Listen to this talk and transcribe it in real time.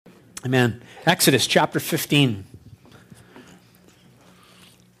Amen. Exodus chapter 15.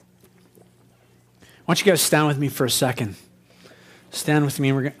 Why don't you guys stand with me for a second? Stand with me.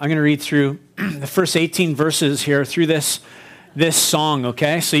 I'm going to read through the first 18 verses here through this song,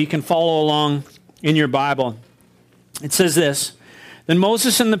 okay? So you can follow along in your Bible. It says this: Then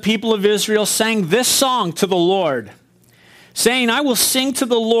Moses and the people of Israel sang this song to the Lord, saying, I will sing to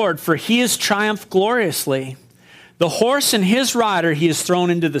the Lord, for he has triumphed gloriously. The horse and his rider he has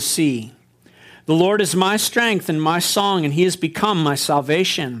thrown into the sea. The Lord is my strength and my song, and he has become my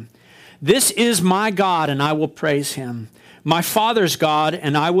salvation. This is my God, and I will praise him. My father's God,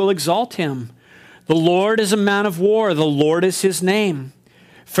 and I will exalt him. The Lord is a man of war. The Lord is his name.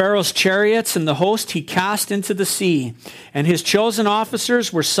 Pharaoh's chariots and the host he cast into the sea, and his chosen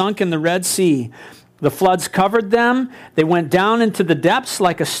officers were sunk in the Red Sea. The floods covered them. They went down into the depths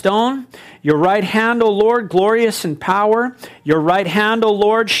like a stone. Your right hand, O Lord, glorious in power. Your right hand, O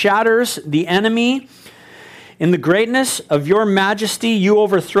Lord, shatters the enemy. In the greatness of your majesty, you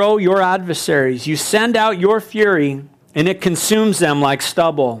overthrow your adversaries. You send out your fury, and it consumes them like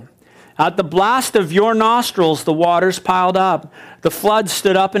stubble. At the blast of your nostrils, the waters piled up. The floods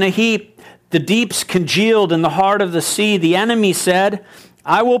stood up in a heap. The deeps congealed in the heart of the sea. The enemy said,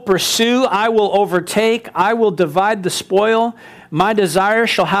 I will pursue, I will overtake, I will divide the spoil. My desire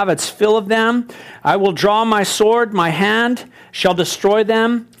shall have its fill of them. I will draw my sword, my hand shall destroy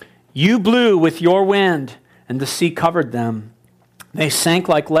them. You blew with your wind, and the sea covered them. They sank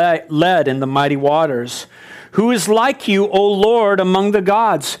like lead in the mighty waters. Who is like you, O Lord, among the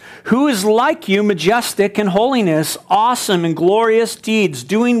gods? Who is like you, majestic in holiness, awesome in glorious deeds,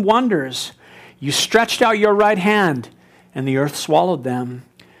 doing wonders? You stretched out your right hand, and the earth swallowed them.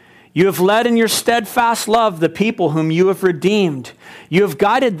 You have led in your steadfast love the people whom you have redeemed. You have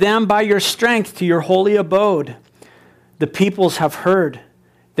guided them by your strength to your holy abode. The peoples have heard.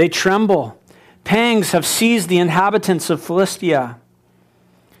 They tremble. Pangs have seized the inhabitants of Philistia.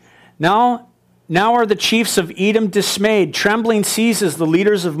 Now are the chiefs of Edom dismayed. Trembling seizes the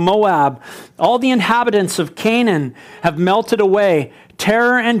leaders of Moab. All the inhabitants of Canaan have melted away.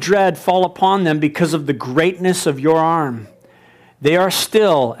 Terror and dread fall upon them because of the greatness of your arm. They are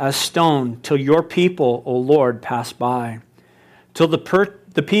still as stone till your people, O Lord, pass by. Till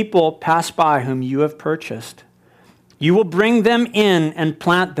the people pass by whom you have purchased. You will bring them in and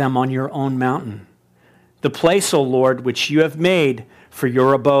plant them on your own mountain. The place, O Lord, which you have made for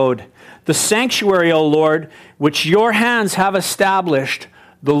your abode. The sanctuary, O Lord, which your hands have established.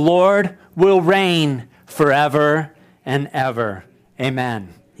 The Lord will reign forever and ever.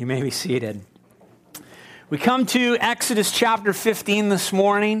 Amen. You may be seated. We come to Exodus chapter 15 this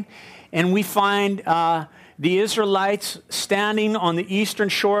morning, and we find the Israelites standing on the eastern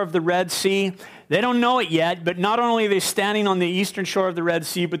shore of the Red Sea. They don't know it yet, but not only are they standing on the eastern shore of the Red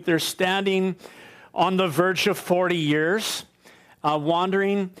Sea, but they're standing on the verge of 40 years,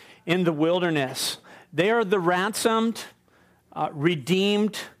 wandering in the wilderness. They are the ransomed,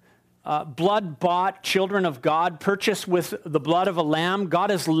 redeemed, blood-bought children of God, purchased with the blood of a lamb. God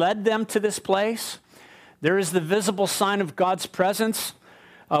has led them to this place. There is the visible sign of God's presence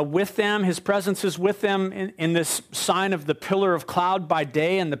with them. His presence is with them in this sign of the pillar of cloud by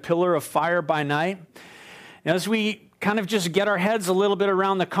day and the pillar of fire by night. As we kind of just get our heads a little bit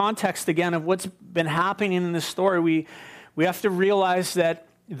around the context again of what's been happening in this story, we have to realize that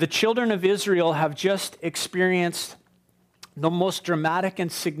the children of Israel have just experienced the most dramatic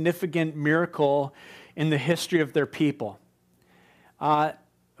and significant miracle in the history of their people.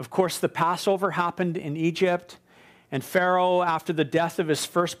 Of course, the Passover happened in Egypt, and Pharaoh, after the death of his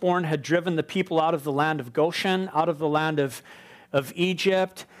firstborn, had driven the people out of the land of Goshen, out of the land of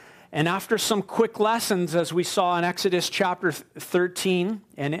Egypt. And after some quick lessons, as we saw in Exodus chapter 13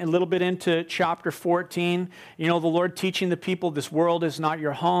 and a little bit into chapter 14, the Lord teaching the people, this world is not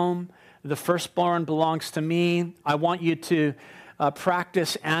your home. The firstborn belongs to me. I want you to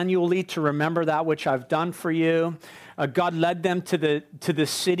practice annually to remember that which I've done for you. God led them to the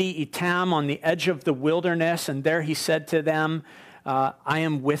city Etam on the edge of the wilderness, and there he said to them, I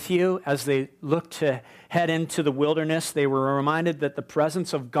am with you. As they looked to head into the wilderness, they were reminded that the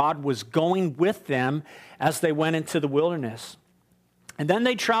presence of God was going with them as they went into the wilderness. And then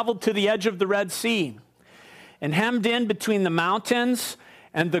they traveled to the edge of the Red Sea, and hemmed in between the mountains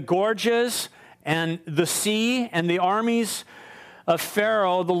and the gorges and the sea and the armies of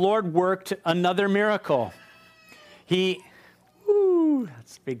Pharaoh, the Lord worked another miracle.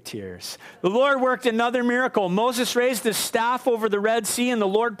 That's big tears. The Lord worked another miracle. Moses raised his staff over the Red Sea, and the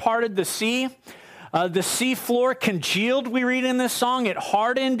Lord parted the sea. The sea floor congealed, we read in this song. It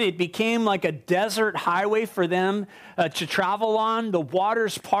hardened. It became like a desert highway for them to travel on. The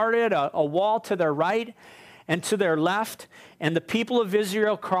waters parted, a wall to their right and to their left. And the people of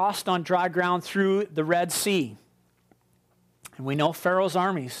Israel crossed on dry ground through the Red Sea. And we know Pharaoh's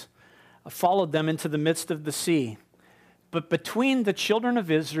armies followed them into the midst of the sea. But between the children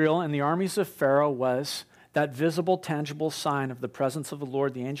of Israel and the armies of Pharaoh was that visible, tangible sign of the presence of the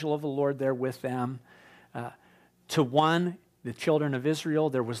Lord, the angel of the Lord there with them. To one, the children of Israel,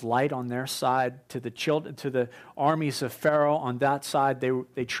 there was light on their side. To the armies of Pharaoh on that side,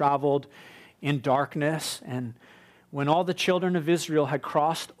 they traveled in darkness. And when all the children of Israel had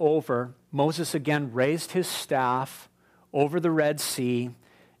crossed over, Moses again raised his staff over the Red Sea,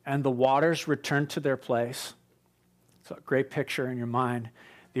 and the waters returned to their place. It's a great picture in your mind.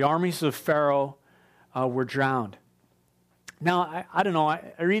 The armies of Pharaoh were drowned. Now, I don't know,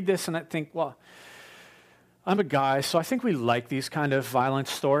 I read this and I think, well, I'm a guy, so I think we like these kind of violent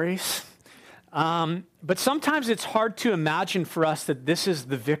stories. But sometimes it's hard to imagine for us that this is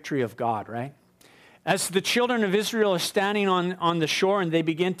the victory of God, right? As the children of Israel are standing on the shore and they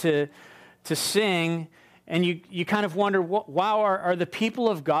begin to sing, and you kind of wonder, wow, are the people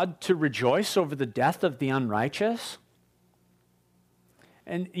of God to rejoice over the death of the unrighteous?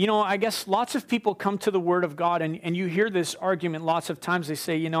 And, I guess lots of people come to the Word of God, and you hear this argument lots of times. They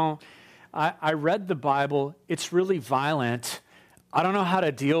say, I read the Bible. It's really violent. I don't know how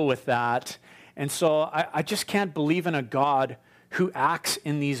to deal with that. And so I just can't believe in a God who acts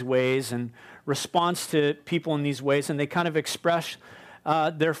in these ways and responds to people in these ways. And they kind of express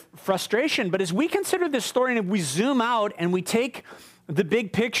their frustration. But as we consider this story and we zoom out and we take the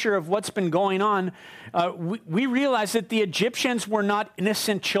big picture of what's been going on, we realize that the Egyptians were not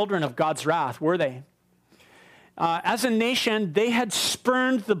innocent children of God's wrath, were they? As a nation, they had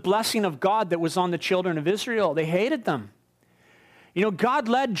spurned the blessing of God that was on the children of Israel. They hated them. God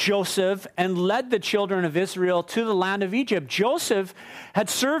led Joseph and led the children of Israel to the land of Egypt. Joseph had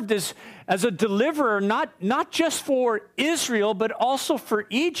served as a deliverer, not just for Israel, but also for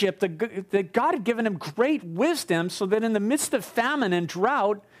Egypt. That God had given him great wisdom so that in the midst of famine and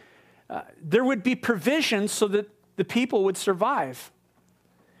drought, there would be provision so that the people would survive.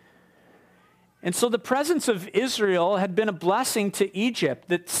 And so the presence of Israel had been a blessing to Egypt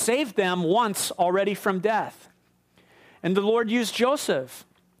that saved them once already from death. And the Lord used Joseph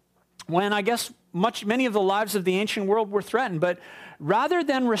when I guess many of the lives of the ancient world were threatened. But rather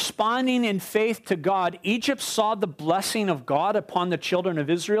than responding in faith to God, Egypt saw the blessing of God upon the children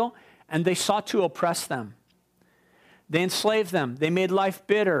of Israel, and they sought to oppress them. They enslaved them. They made life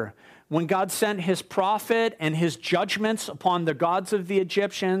bitter. When God sent his prophet and his judgments upon the gods of the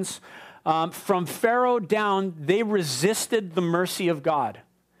Egyptians, from Pharaoh down, they resisted the mercy of God.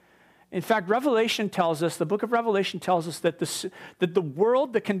 In fact, Revelation tells us, the book of Revelation tells us that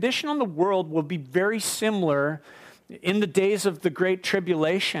the condition on the world will be very similar in the days of the Great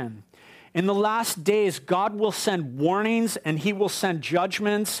Tribulation. In the last days, God will send warnings and he will send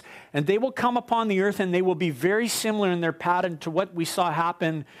judgments, and they will come upon the earth, and they will be very similar in their pattern to what we saw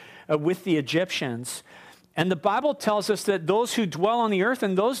happen with the Egyptians. And the Bible tells us that those who dwell on the earth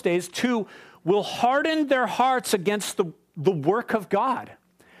in those days too will harden their hearts against the work of God.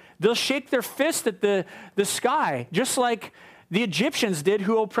 They'll shake their fist at the sky, just like the Egyptians did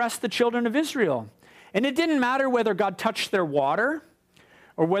who oppressed the children of Israel. And it didn't matter whether God touched their water,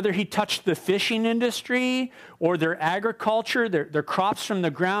 or whether he touched the fishing industry, or their agriculture, their crops from the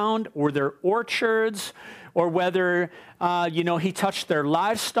ground, or their orchards, or whether he touched their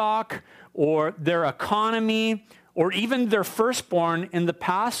livestock, or their economy, or even their firstborn in the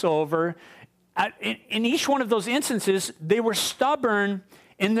Passover. In each one of those instances, they were stubborn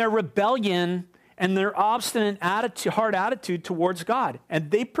in their rebellion and their obstinate hard attitude towards God. And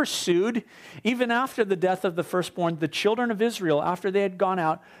they pursued, even after the death of the firstborn, the children of Israel, after they had gone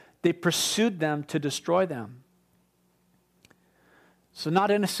out, they pursued them to destroy them. So not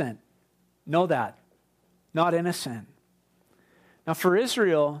innocent. Know that. Not innocent. Now for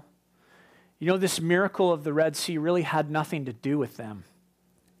Israel, this miracle of the Red Sea really had nothing to do with them.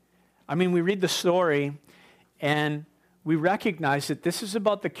 I mean, we read the story and we recognize that this is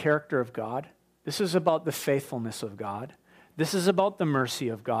about the character of God. This is about the faithfulness of God. This is about the mercy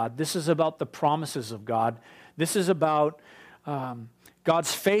of God. This is about the promises of God. This is about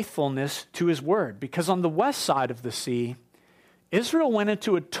God's faithfulness to his word. Because on the west side of the sea,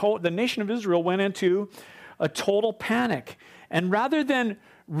 the nation of Israel went into a total panic. And rather than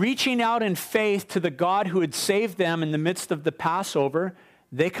reaching out in faith to the God who had saved them in the midst of the Passover,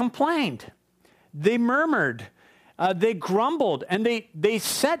 they complained. They murmured. They grumbled, and they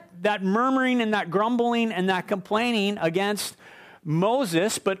set that murmuring and that grumbling and that complaining against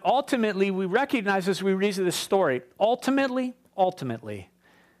Moses, but ultimately we recognize as we read this story, ultimately,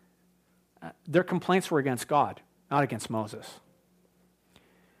 their complaints were against God, not against Moses.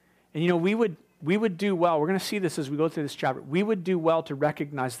 And we would do well, we're going to see this as we go through this chapter, we would do well to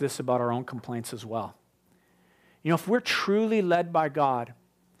recognize this about our own complaints as well. If we're truly led by God,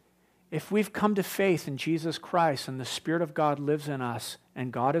 if we've come to faith in Jesus Christ and the Spirit of God lives in us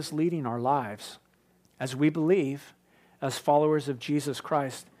and God is leading our lives, as we believe, as followers of Jesus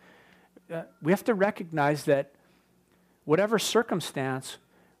Christ, we have to recognize that whatever circumstance,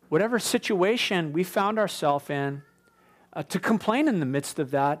 whatever situation we found ourselves in, to complain in the midst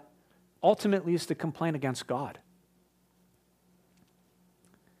of that ultimately is to complain against God.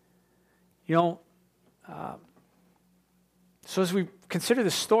 So as we consider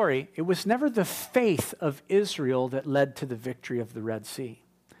the story, it was never the faith of Israel that led to the victory of the Red Sea.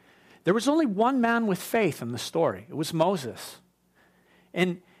 There was only one man with faith in the story. It was Moses.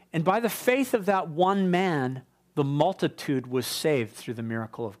 And by the faith of that one man, the multitude was saved through the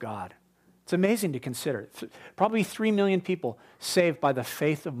miracle of God. It's amazing to consider. Probably 3 million people saved by the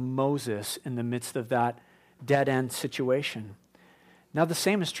faith of Moses in the midst of that dead-end situation. Now the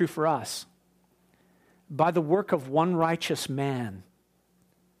same is true for us. By the work of one righteous man,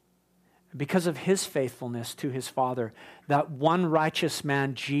 because of his faithfulness to his Father, that one righteous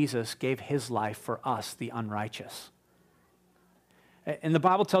man, Jesus, gave his life for us, the unrighteous. And the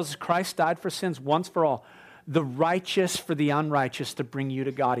Bible tells us Christ died for sins once for all, the righteous for the unrighteous, to bring you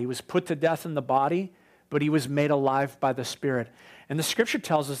to God. He was put to death in the body, but he was made alive by the Spirit. And the Scripture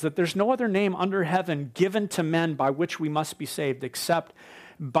tells us that there's no other name under heaven given to men by which we must be saved except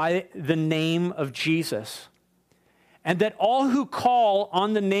by the name of Jesus. And that all who call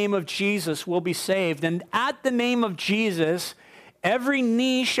on the name of Jesus will be saved. And at the name of Jesus, every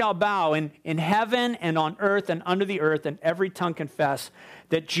knee shall bow in heaven and on earth and under the earth, and every tongue confess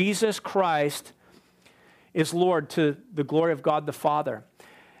that Jesus Christ is Lord, to the glory of God the Father.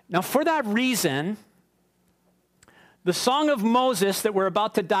 Now, for that reason, the Song of Moses that we're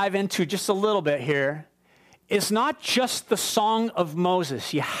about to dive into just a little bit here is not just the Song of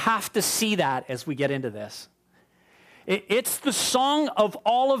Moses. You have to see that as we get into this. It's the song of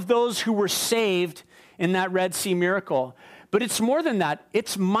all of those who were saved in that Red Sea miracle. But it's more than that.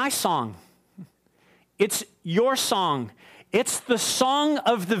 It's my song. It's your song. It's the song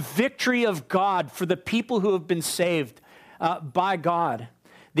of the victory of God for the people who have been saved by God.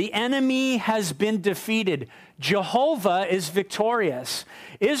 The enemy has been defeated. Jehovah is victorious.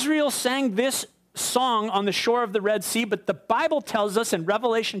 Israel sang this song on the shore of the Red Sea, but the Bible tells us in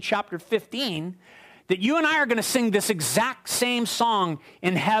Revelation chapter 15 that you and I are going to sing this exact same song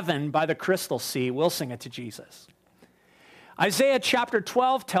in heaven by the crystal sea. We'll sing it to Jesus. Isaiah chapter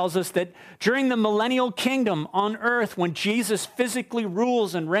 12 tells us that during the millennial kingdom on earth, when Jesus physically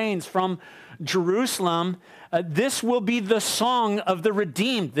rules and reigns from Jerusalem, this will be the song of the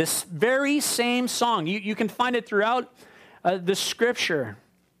redeemed, this very same song. You can find it throughout the Scripture.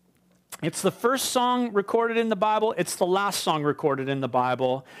 It's the first song recorded in the Bible. It's the last song recorded in the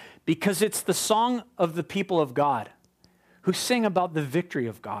Bible because it's the song of the people of God who sing about the victory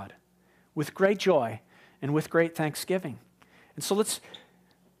of God with great joy and with great thanksgiving. And so let's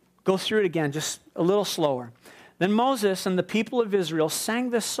go through it again, just a little slower. Then Moses and the people of Israel sang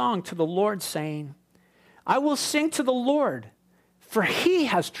this song to the Lord, saying, I will sing to the Lord, for he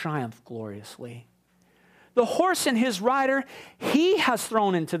has triumphed gloriously. The horse and his rider, he has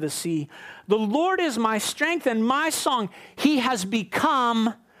thrown into the sea. The Lord is my strength and my song. He has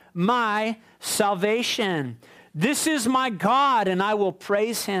become my salvation. This is my God, and I will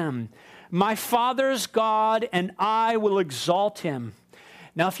praise him. My Father's God, and I will exalt him.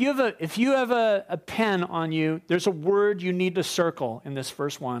 Now, if you have a pen on you, there's a word you need to circle in this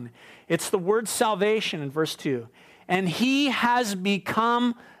first one. It's the word salvation in verse 2. And he has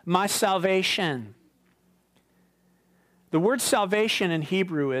become my salvation. The word salvation in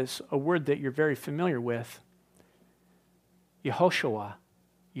Hebrew is a word that you're very familiar with. Yehoshua,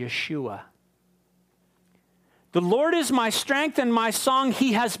 Yeshua. The Lord is my strength and my song.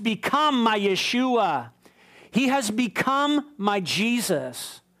 He has become my Yeshua. He has become my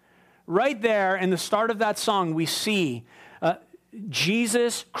Jesus. Right there in the start of that song, we see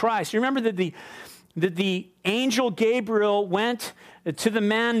Jesus Christ. You remember that the angel Gabriel went to the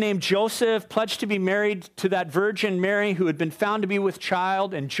man named Joseph, pledged to be married to that Virgin Mary who had been found to be with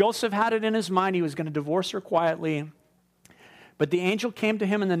child, and Joseph had it in his mind he was going to divorce her quietly. But the angel came to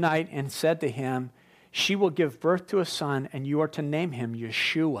him in the night and said to him, she will give birth to a son, and you are to name him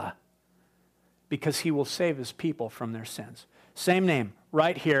Yeshua, because he will save his people from their sins. Same name,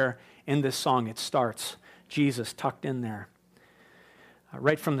 right here in this song. It starts, Jesus tucked in there,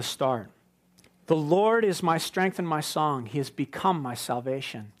 right from the start. The Lord is my strength and my song. He has become my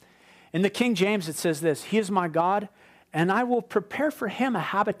salvation. In the King James, it says this, he is my God, and I will prepare for him a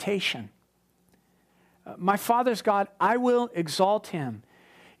habitation. My Father's God, I will exalt him.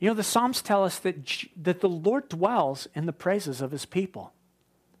 You know, the Psalms tell us that the Lord dwells in the praises of his people.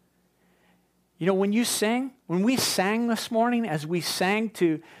 You know, when we sang this morning, as we sang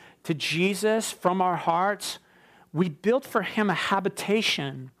to Jesus from our hearts, we built for him a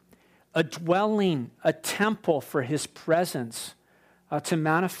habitation, a dwelling, a temple for his presence to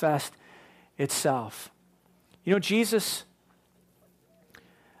manifest itself. You know, Jesus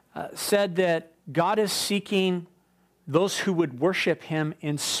said that God is seeking those who would worship him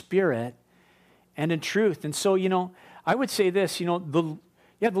in spirit and in truth. And so, you know, I would say this, you know,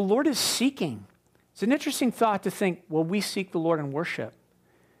 the Lord is seeking. It's an interesting thought to think, well, we seek the Lord in worship.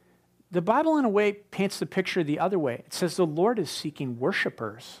 The Bible, in a way, paints the picture the other way. It says the Lord is seeking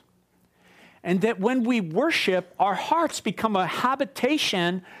worshipers. And that when we worship, our hearts become a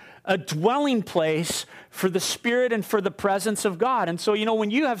habitation, a dwelling place for the Spirit and for the presence of God. And so, you know,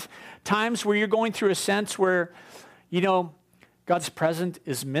 when you have times where you're going through a sense where, you know, God's presence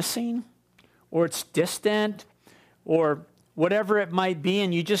is missing, or it's distant, or whatever it might be,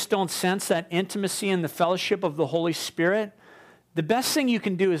 and you just don't sense that intimacy and the fellowship of the Holy Spirit, the best thing you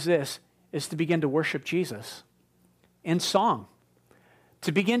can do is this, is to begin to worship Jesus in song,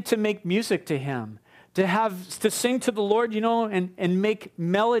 to begin to make music to him, to sing to the Lord, you know, and make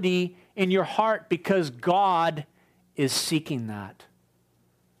melody in your heart because God is seeking that.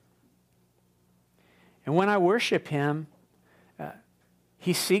 And when I worship him,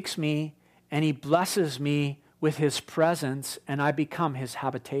 he seeks me and he blesses me with his presence, and I become his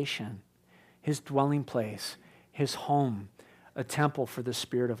habitation, his dwelling place, his home, a temple for the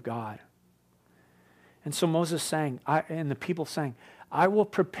Spirit of God. And so Moses sang, and the people sang, I will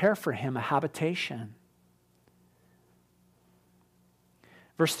prepare for him a habitation.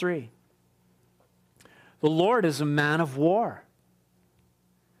 Verse 3, the Lord is a man of war.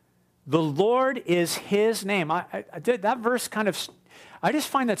 The Lord is his name. I did that verse kind of, I just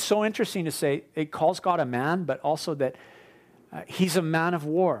find that so interesting to say it calls God a man, but also that he's a man of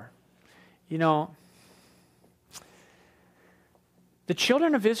war. You know, the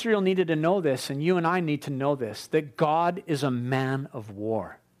children of Israel needed to know this, and you and I need to know this, that God is a man of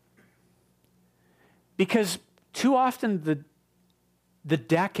war. Because too often the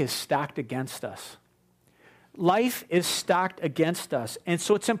deck is stacked against us. Life is stacked against us. And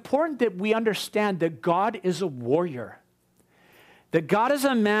so it's important that we understand that God is a warrior. That God is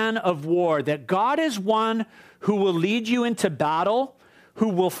a man of war. That God is one who will lead you into battle, who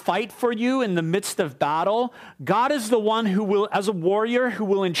will fight for you in the midst of battle. God is the one who will, as a warrior, who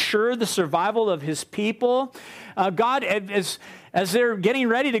will ensure the survival of his people. God, as they're getting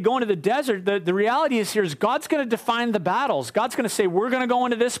ready to go into the desert, the reality is here is God's going to define the battles. God's going to say, we're going to go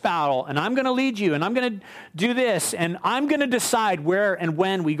into this battle, and I'm going to lead you, and I'm going to do this, and I'm going to decide where and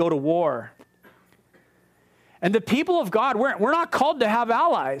when we go to war. And the people of God, we're not called to have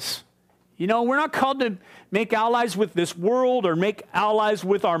allies. You know, we're not called to make allies with this world or make allies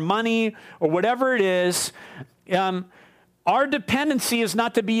with our money or whatever it is. Our dependency is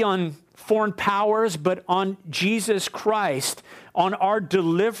not to be on foreign powers, but on Jesus Christ, on our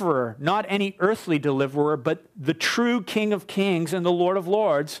deliverer, not any earthly deliverer, but the true King of Kings and the Lord of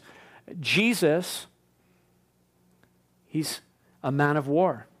Lords, Jesus. He's a man of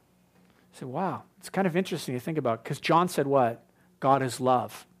war. I said, wow, it's kind of interesting to think about, because John said what? God is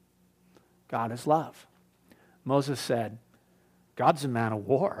love. God is love. Moses said, God's a man of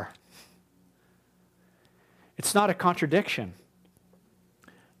war. It's not a contradiction.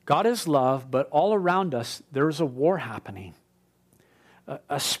 God is love, but all around us, there's a war happening.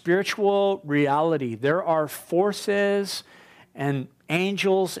 A spiritual reality. There are forces and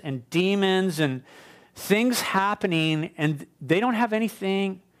angels and demons and things happening, and they don't have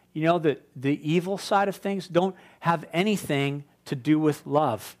anything, you know, the evil side of things don't have anything to do with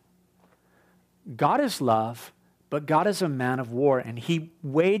love. God is love, but God is a man of war, and he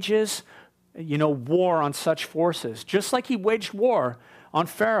wages, you know, war on such forces, just like he waged war on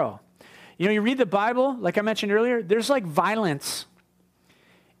Pharaoh. You know, you read the Bible, like I mentioned earlier, there's like violence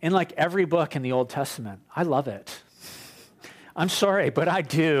in like every book in the Old Testament. I love it. I'm sorry, but I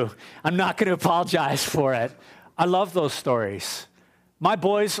do. I'm not going to apologize for it. I love those stories. My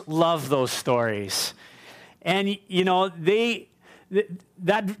boys love those stories. And, you know,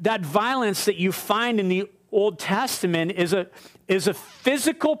 that violence that you find in the Old Testament is a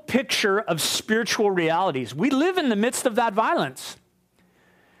physical picture of spiritual realities. We live in the midst of that violence.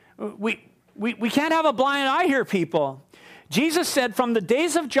 We can't have a blind eye here, people. Jesus said, from the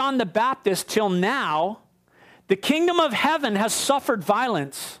days of John the Baptist till now, the kingdom of heaven has suffered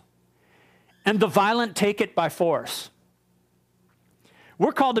violence, and the violent take it by force.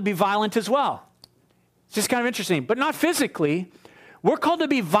 We're called to be violent as well. It's just kind of interesting, but not physically. We're called to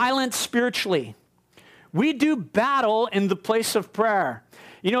be violent spiritually. We do battle in the place of prayer.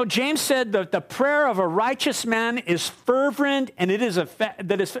 You know, James said that the prayer of a righteous man is fervent, and it is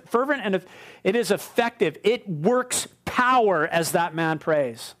effective. It works power as that man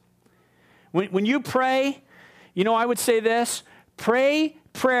prays. When you pray, you know, I would say this: pray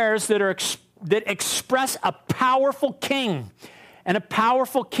prayers that express a powerful king and a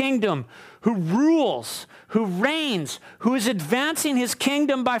powerful kingdom who rules, who reigns, who is advancing his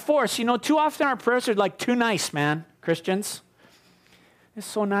kingdom by force. You know, too often our prayers are like too nice, man, Christians. It's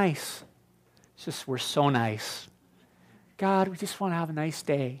so nice. It's just, we're so nice. God, we just want to have a nice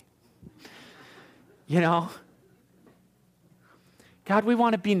day. You know? God, we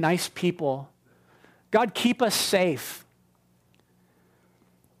want to be nice people. God, keep us safe.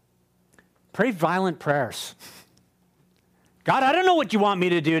 Pray violent prayers. God, I don't know what you want me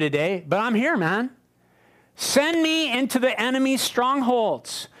to do today, but I'm here, man. Send me into the enemy's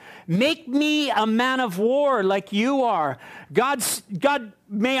strongholds. Make me a man of war like you are. God,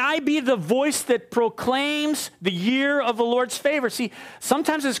 may I be the voice that proclaims the year of the Lord's favor. See,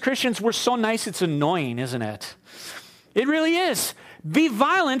 sometimes as Christians, we're so nice, it's annoying, isn't it? It really is. Be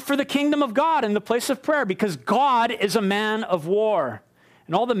violent for the kingdom of God in the place of prayer, because God is a man of war.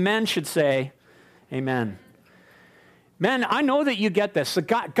 And all the men should say, amen. Men, I know that you get this. The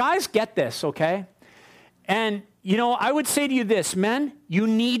guys get this, okay? And, you know, I would say to you this, men, you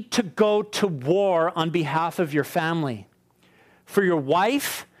need to go to war on behalf of your family, for your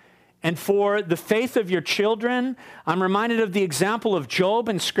wife, and for the faith of your children. I'm reminded of the example of Job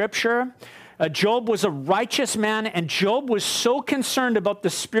in Scripture. Job was a righteous man, and Job was so concerned about the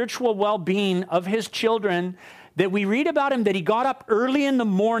spiritual well-being of his children that we read about him that he got up early in the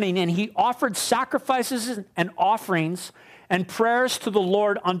morning and he offered sacrifices and offerings and prayers to the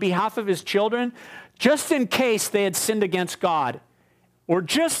Lord on behalf of his children, just in case they had sinned against God, or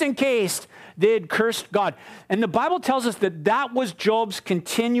just in case they had cursed God. And the Bible tells us that that was Job's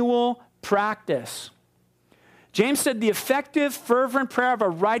continual practice. James said, the effective, fervent prayer of a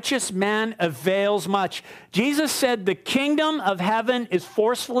righteous man avails much. Jesus said, the kingdom of heaven is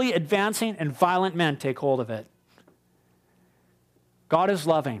forcefully advancing, and violent men take hold of it. God is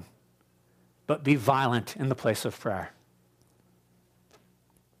loving, but be violent in the place of prayer.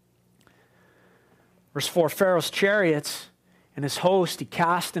 Verse 4, Pharaoh's chariots and his host he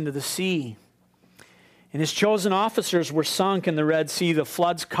cast into the sea, and his chosen officers were sunk in the Red Sea. The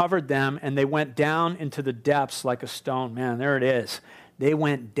floods covered them, and they went down into the depths like a stone. Man, there it is. They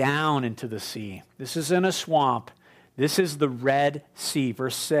went down into the sea. This is in a swamp. This is the Red Sea.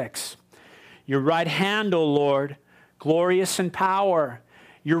 Verse 6, your right hand, O Lord, glorious in power.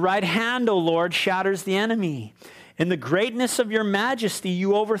 Your right hand, O Lord, shatters the enemy. In the greatness of your majesty,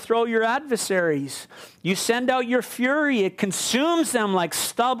 you overthrow your adversaries. You send out your fury. It consumes them like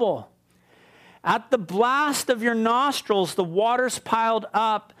stubble. At the blast of your nostrils, the waters piled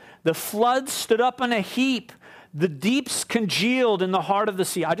up. The floods stood up in a heap. The deeps congealed in the heart of the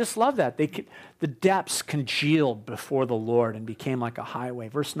sea. I just love that. The depths congealed before the Lord and became like a highway.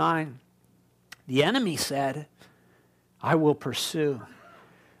 Verse 9, the enemy said, I will pursue.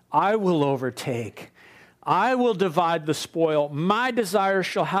 I will overtake. I will divide the spoil. My desire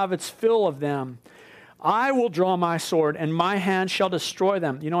shall have its fill of them. I will draw my sword, and my hand shall destroy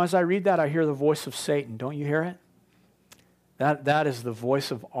them. You know, as I read that, I hear the voice of Satan. Don't you hear it? That is the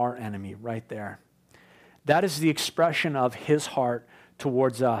voice of our enemy right there. That is the expression of his heart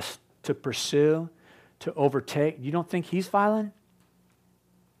towards us, to pursue, to overtake. You don't think he's violent?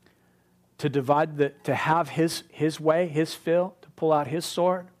 To divide, to have his way, his fill, to pull out his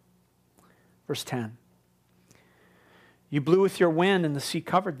sword. Verse 10. You blew with your wind, and the sea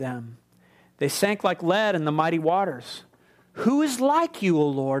covered them. They sank like lead in the mighty waters. Who is like you, O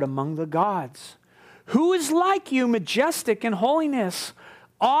Lord, among the gods? Who is like you, majestic in holiness,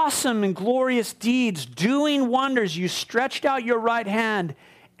 awesome in glorious deeds, doing wonders? You stretched out your right hand,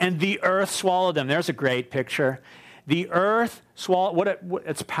 and the earth swallowed them. There's a great picture. The earth swallowed.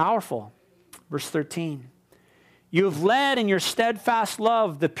 It's powerful. Verse 13. You have led in your steadfast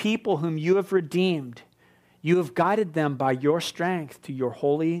love the people whom you have redeemed. You have guided them by your strength to your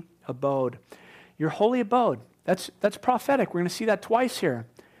holy abode. Your holy abode. That's prophetic. We're going to see that twice here.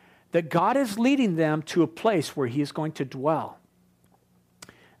 that God is leading them to a place where he is going to dwell.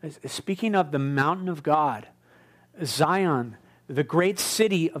 Speaking of the mountain of God, Zion, the great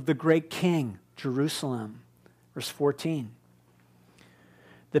city of the great king, Jerusalem. Verse 14.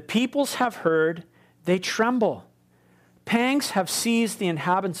 The peoples have heard, they tremble. Pangs have seized the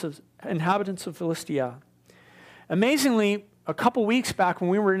inhabitants of Philistia. Amazingly, a couple weeks back when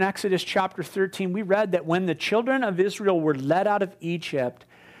we were in Exodus chapter 13, we read that when the children of Israel were led out of Egypt,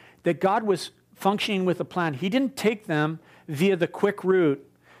 that God was functioning with a plan. He didn't take them via the quick route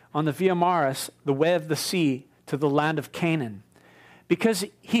on the Via Maris, the way of the sea, to the land of Canaan. Because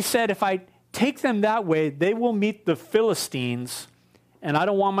he said, if I take them that way, they will meet the Philistines, and I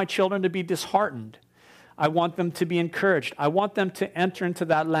don't want my children to be disheartened. I want them to be encouraged. I want them to enter into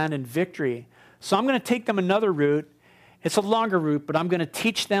that land in victory. So I'm going to take them another route. It's a longer route, but I'm going to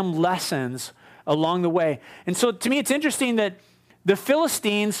teach them lessons along the way. And so to me, it's interesting that the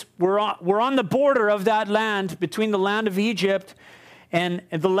Philistines were on the border of that land, between the land of Egypt and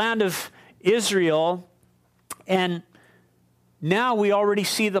the land of Israel. And now we already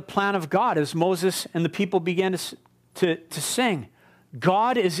see the plan of God as Moses and the people began to sing.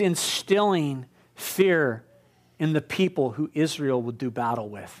 God is instilling fear in the people who Israel will do battle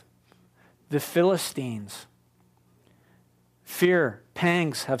with. The Philistines. Fear,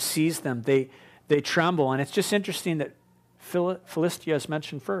 pangs have seized them. They tremble. And it's just interesting that Philistia is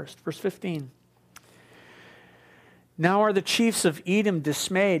mentioned first. Verse 15. Now are the chiefs of Edom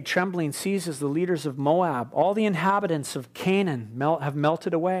dismayed, trembling seizes the leaders of Moab. All the inhabitants of Canaan have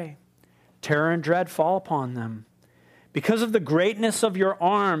melted away. Terror and dread fall upon them. Because of the greatness of your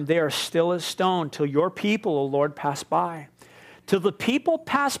arm, they are still as stone, till your people, O Lord, pass by. Till the people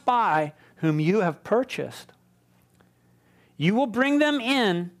pass by whom you have purchased. You will bring them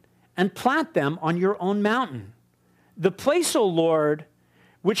in and plant them on your own mountain. The place, O Lord,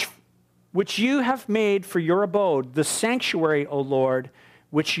 which you have made for your abode, the sanctuary, O Lord,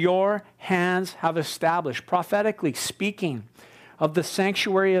 which your hands have established. Prophetically speaking of the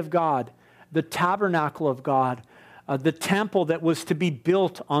sanctuary of God, the tabernacle of God, the temple that was to be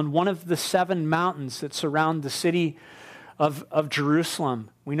built on one of the 7 mountains that surround the city of Jerusalem.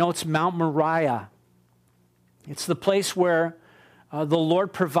 We know it's Mount Moriah. It's the place where the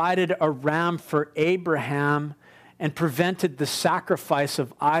Lord provided a ram for Abraham and prevented the sacrifice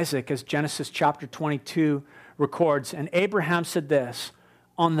of Isaac, as Genesis chapter 22 records. And Abraham said this,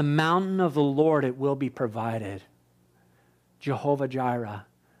 on the mountain of the Lord it will be provided. Jehovah Jireh,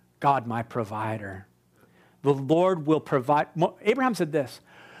 God my provider. The Lord will provide. Abraham said this,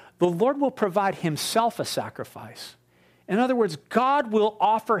 the Lord will provide himself a sacrifice. In other words, God will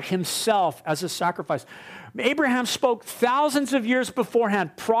offer himself as a sacrifice. Abraham spoke thousands of years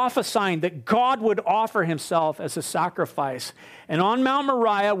beforehand, prophesying that God would offer himself as a sacrifice. And on Mount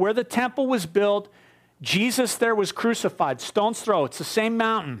Moriah, where the temple was built, Jesus there was crucified, stone's throw. It's the same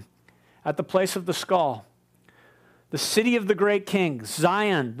mountain at the place of the skull. The city of the great king,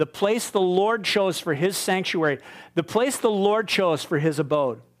 Zion, the place the Lord chose for his sanctuary, the place the Lord chose for his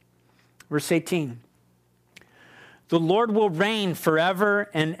abode. Verse 18. The Lord will reign forever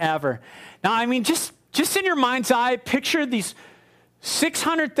and ever. Now, I mean, just in your mind's eye, picture these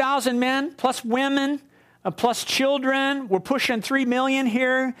 600,000 men, plus women, plus children. We're pushing 3 million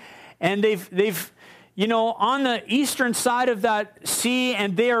here. And they've on the eastern side of that sea,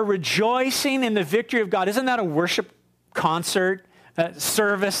 and they are rejoicing in the victory of God. Isn't that a worship concert,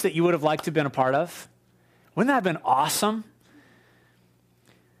 service that you would have liked to have been a part of? Wouldn't that have been awesome?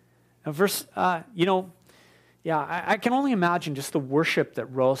 Now, I can only imagine just the worship that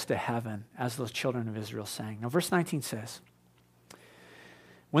rose to heaven as those children of Israel sang. Now, verse 19 says,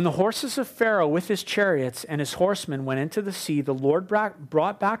 when the horses of Pharaoh with his chariots and his horsemen went into the sea, the Lord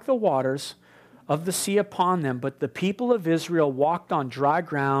brought back the waters of the sea upon them, but the people of Israel walked on dry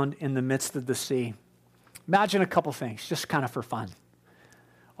ground in the midst of the sea. Imagine a couple things, just kind of for fun.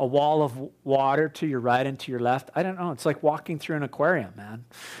 A wall of water to your right and to your left. I don't know, it's like walking through an aquarium, man.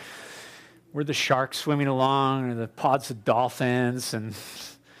 Were the sharks swimming along, or the pods of dolphins and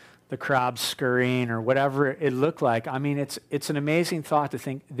the crabs scurrying, or whatever it looked like. I mean, it's an amazing thought to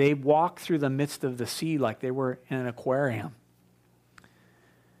think they walked through the midst of the sea like they were in an aquarium.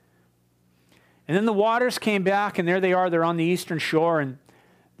 And then the waters came back, and there they are. They're on the eastern shore, and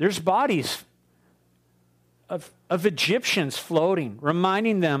there's bodies of Egyptians floating,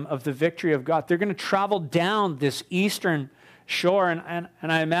 reminding them of the victory of God. They're going to travel down this eastern shore, and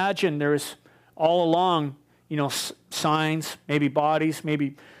I imagine there's all along, signs, maybe bodies,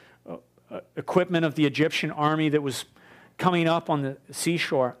 maybe equipment of the Egyptian army that was coming up on the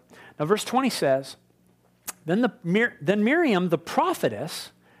seashore. Now, verse 20 says, Then Miriam, the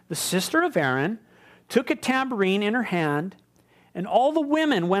prophetess, the sister of Aaron, took a tambourine in her hand, and all the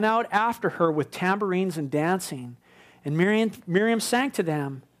women went out after her with tambourines and dancing. And Miriam sang to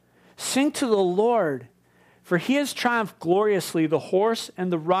them, "Sing to the Lord, for he has triumphed gloriously. The horse and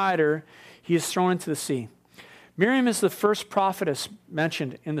the rider he has thrown into the sea." Miriam is the first prophetess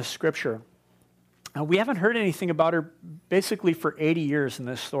mentioned in the scripture. We haven't heard anything about her basically for 80 years in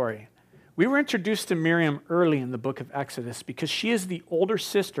this story. We were introduced to Miriam early in the book of Exodus because she is the older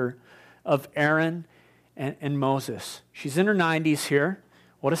sister of Aaron and Moses. She's in her 90s here.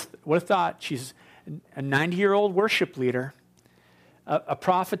 What a thought. She's a 90-year-old worship leader, a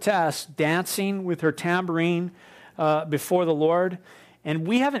prophetess dancing with her tambourine before the Lord. And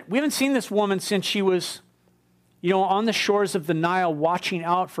we haven't seen this woman since she was, on the shores of the Nile watching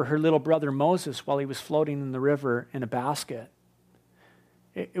out for her little brother Moses while he was floating in the river in a basket.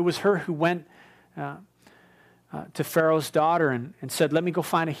 It was her who went to Pharaoh's daughter and said, "Let me go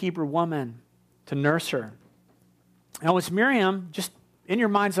find a Hebrew woman to nurse her." Now, was Miriam, just in your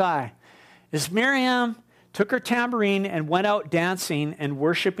mind's eye, as Miriam took her tambourine and went out dancing and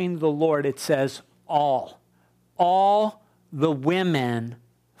worshiping the Lord, it says all the women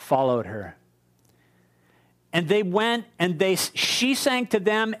followed her. And they went and she sang to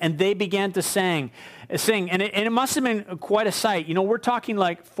them and they began to sing. And it must have been quite a sight. We're talking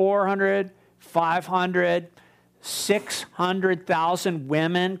like 400, 500, 600,000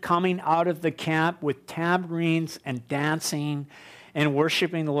 women coming out of the camp with tambourines and dancing and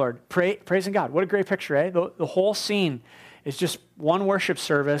worshiping the Lord. Praising God. What a great picture, eh? The whole scene is just one worship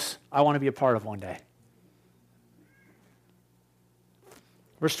service I want to be a part of one day.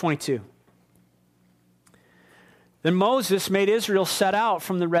 Verse 22. Then Moses made Israel set out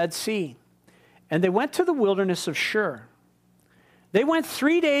from the Red Sea, and they went to the wilderness of Shur. They went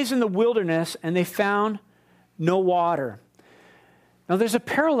 3 days in the wilderness, and they found no water. Now, there's a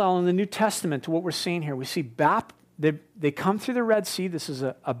parallel in the New Testament to what we're seeing here. We see they come through the Red Sea. This is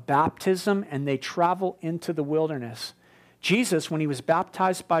a baptism, and they travel into the wilderness. Jesus, when he was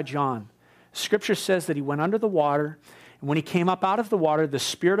baptized by John, Scripture says that he went under the water, and when he came up out of the water, the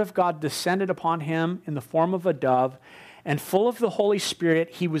Spirit of God descended upon him in the form of a dove, and full of the Holy Spirit,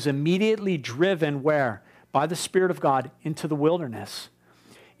 he was immediately driven where? By the Spirit of God into the wilderness,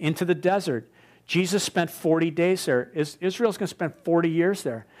 into the desert. Jesus spent 40 days there. Israel's going to spend 40 years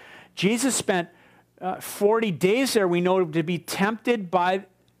there. Jesus spent 40 days there, we know, to be tempted by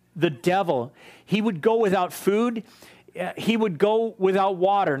the devil. He would go without food. He would go without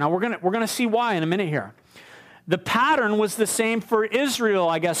water. Now, we're going to see why in a minute here. The pattern was the same for Israel,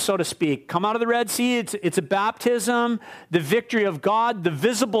 I guess, so to speak. Come out of the Red Sea, it's a baptism, the victory of God, the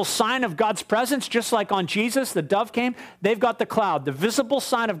visible sign of God's presence, just like on Jesus, the dove came. They've got the cloud. The visible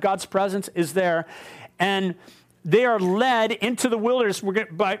sign of God's presence is there. And they are led into the wilderness.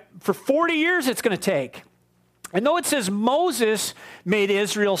 For 40 years it's going to take. And though it says Moses made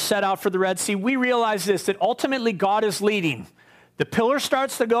Israel set out for the Red Sea, we realize this, that ultimately God is leading. The pillar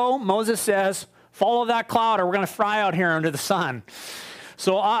starts to go. Moses says, "Follow that cloud or we're going to fry out here under the sun."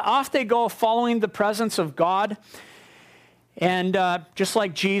 So off they go, following the presence of God. And just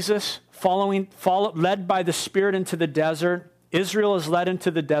like Jesus, led by the Spirit into the desert, Israel is led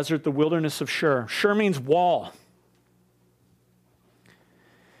into the desert, the wilderness of Shur. Shur means wall.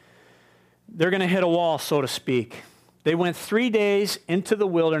 They're going to hit a wall, so to speak. They went 3 days into the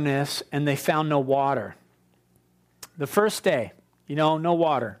wilderness and they found no water. The first day, no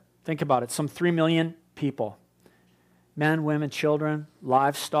water. Think about it, some 3 million people. Men, women, children,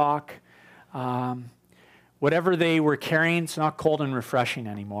 livestock. Whatever they were carrying, it's not cold and refreshing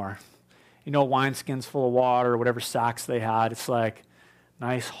anymore. Wineskins full of water, whatever sacks they had. It's like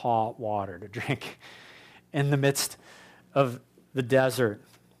nice hot water to drink in the midst of the desert.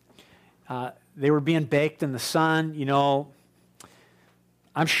 They were being baked in the sun.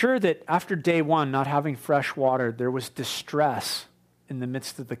 I'm sure that after day one, not having fresh water, there was distress in the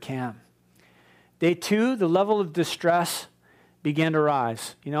midst of the camp. Day two, the level of distress began to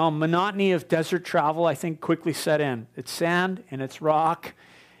rise. Monotony of desert travel, I think, quickly set in. It's sand and it's rock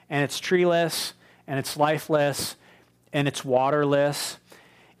and it's treeless and it's lifeless and it's waterless.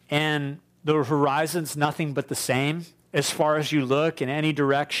 And the horizon's nothing but the same as far as you look in any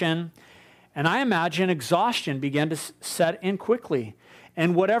direction. And I imagine exhaustion began to set in quickly.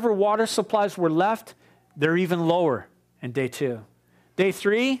 And whatever water supplies were left, they're even lower in day two. Day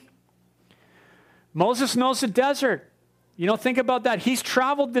three, Moses knows the desert. Think about that. He's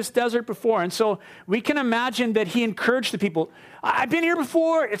traveled this desert before. And so we can imagine that he encouraged the people. I've been here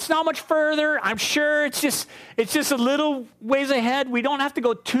before. It's not much further. I'm sure it's just a little ways ahead. We don't have to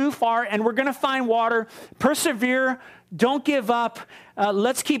go too far, and we're going to find water. Persevere. Don't give up.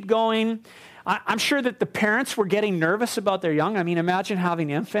 Let's keep going. I'm sure that the parents were getting nervous about their young. I mean, imagine having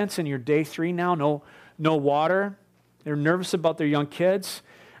infants in your day 3 now, no water. They're nervous about their young kids.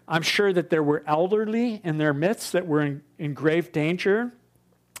 I'm sure that there were elderly in their midst that were in grave danger.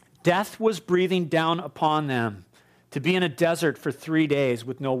 Death was breathing down upon them to be in a desert for 3 days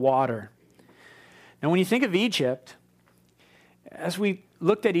with no water. Now, when you think of Egypt, as we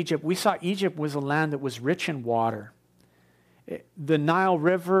looked at Egypt, we saw Egypt was a land that was rich in water. The Nile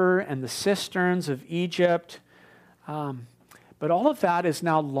River and the cisterns of Egypt, but all of that is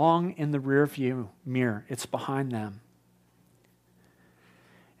now long in the rearview mirror. It's behind them.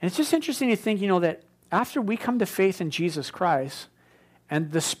 And it's just interesting to think, that after we come to faith in Jesus Christ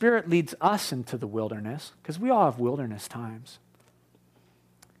and the Spirit leads us into the wilderness, because we all have wilderness times,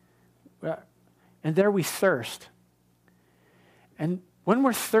 and there we thirst. And when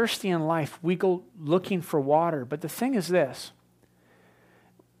we're thirsty in life, we go looking for water. But the thing is this,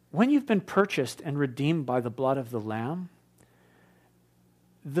 when you've been purchased and redeemed by the blood of the Lamb,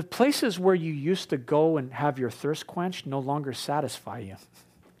 the places where you used to go and have your thirst quenched no longer satisfy you.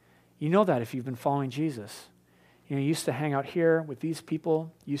 You know that if you've been following Jesus. You used to hang out here with these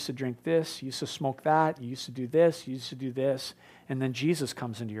people, you used to drink this, you used to smoke that, you used to do this, you used to do this, and then Jesus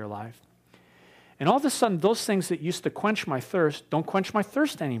comes into your life. And all of a sudden, those things that used to quench my thirst don't quench my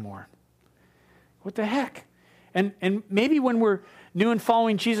thirst anymore. What the heck? And maybe when we're new and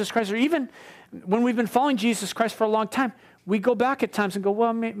following Jesus Christ, or even when we've been following Jesus Christ for a long time, we go back at times and go,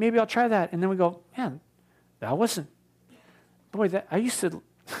 well, maybe I'll try that. And then we go, man,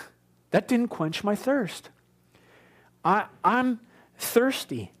 that didn't quench my thirst. I'm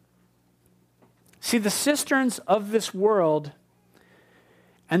thirsty. See, the cisterns of this world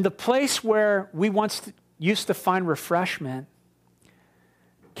and the place where we once used to find refreshment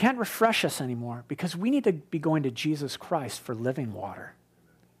can't refresh us anymore because we need to be going to Jesus Christ for living water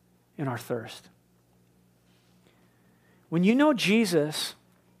in our thirst. When you know Jesus,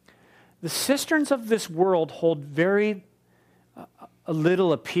 the cisterns of this world hold very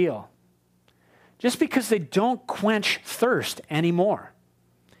little appeal. Just because they don't quench thirst anymore.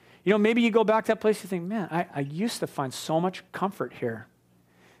 Maybe you go back to that place, you think, man, I used to find so much comfort here.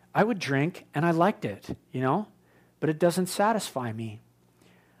 I would drink and I liked it, but it doesn't satisfy me.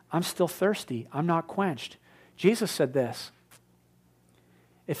 I'm still thirsty. I'm not quenched. Jesus said this,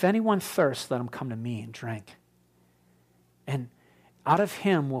 if anyone thirsts, let him come to me and drink. And out of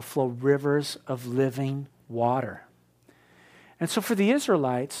him will flow rivers of living water. And so for the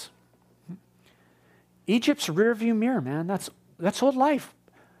Israelites, Egypt's rearview mirror, man, that's old life.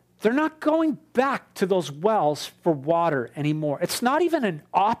 They're not going back to those wells for water anymore. It's not even an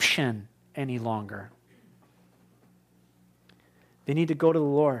option any longer. They need to go to the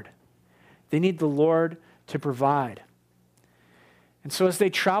Lord. They need the Lord to provide. And so as they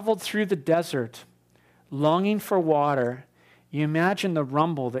traveled through the desert, longing for water, you imagine the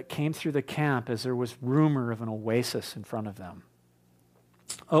rumble that came through the camp as there was rumor of an oasis in front of them.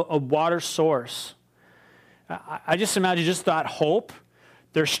 A water source. I just imagine just that hope,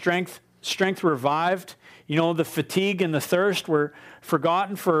 their strength revived. The fatigue and the thirst were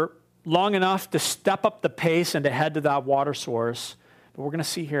forgotten for long enough to step up the pace and to head to that water source. But we're going to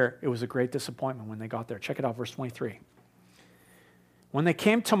see here, it was a great disappointment when they got there. Check it out, verse 23. When they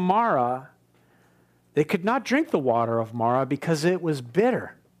came to Marah, they could not drink the water of Marah because it was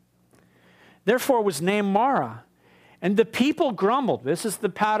bitter. Therefore it was named Marah. And the people grumbled. This is the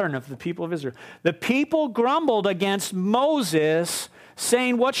pattern of the people of Israel. The people grumbled against Moses,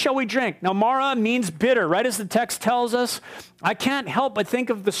 saying, what shall we drink? Now, Marah means bitter, right? As the text tells us. I can't help but think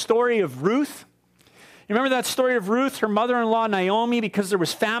of the story of Ruth. You remember that story of Ruth, her mother-in-law Naomi, because there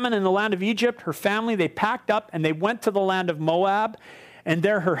was famine in the land of Egypt, her family, they packed up and they went to the land of Moab. And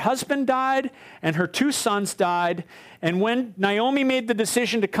there her husband died and her 2 sons died. And when Naomi made the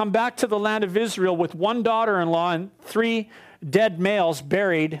decision to come back to the land of Israel with 1 daughter-in-law and 3 dead males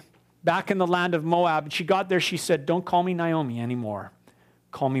buried back in the land of Moab, and she got there, she said, don't call me Naomi anymore.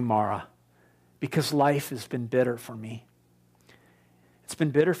 Call me Mara, because life has been bitter for me. It's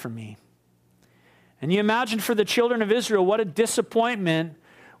been bitter for me. And you imagine for the children of Israel, what a disappointment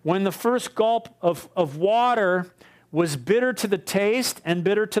when the first gulp of water was bitter to the taste and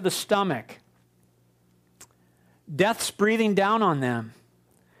bitter to the stomach. Death's breathing down on them.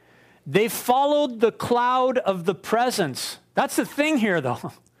 They followed the cloud of the presence. That's the thing here,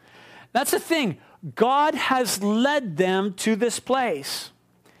 though. That's the thing. God has led them to this place.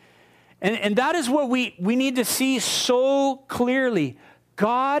 And that is what we need to see so clearly.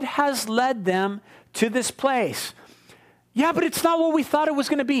 God has led them to this place. Yeah, but it's not what we thought it was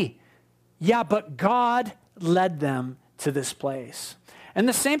going to be. Yeah, but God led them to this place. And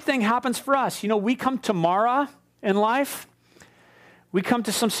the same thing happens for us. You know, we come to Mara in life. We come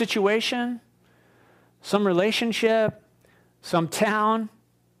to some situation, some relationship, some town,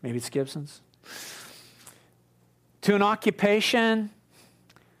 maybe it's Gibson's, to an occupation.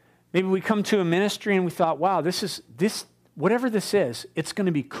 Maybe we come to a ministry and we thought, wow, whatever this is, it's going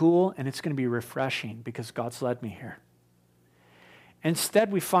to be cool and it's going to be refreshing because God's led me here.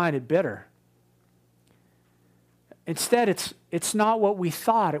 Instead, we find it bitter. Instead, it's not what we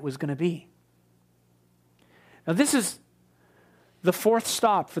thought it was going to be. Now, this is the fourth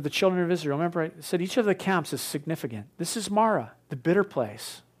stop for the children of Israel. Remember, I said each of the camps is significant. This is Mara, the bitter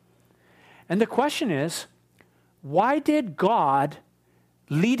place. And the question is, why did God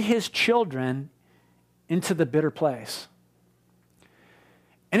lead his children into the bitter place?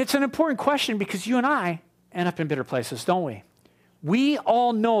 And it's an important question because you and I end up in bitter places, don't we? We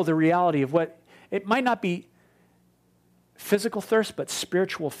all know the reality of what, it might not be physical thirst, but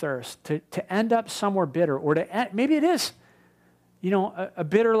spiritual thirst, to end up somewhere bitter, or maybe it is, a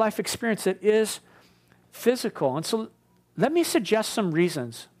bitter life experience that is physical. And so let me suggest some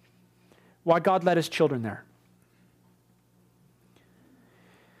reasons why God led his children there.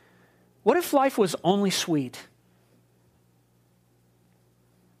 What if life was only sweet?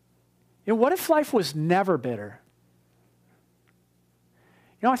 What if life was never bitter?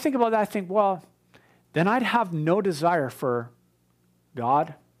 I think about that, I think, well, then I'd have no desire for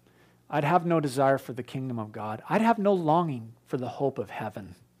God. I'd have no desire for the kingdom of God. I'd have no longing for the hope of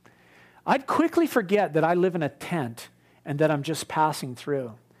heaven. I'd quickly forget that I live in a tent and that I'm just passing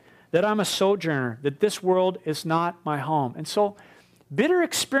through, that I'm a sojourner, that this world is not my home. And so bitter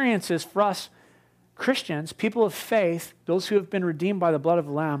experiences for us Christians, people of faith, those who have been redeemed by the blood of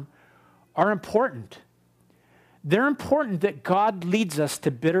the Lamb, are important. They're important that God leads us to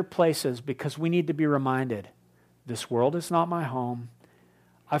bitter places because we need to be reminded, this world is not my home.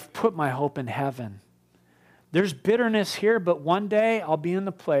 I've put my hope in heaven. There's bitterness here, but one day I'll be in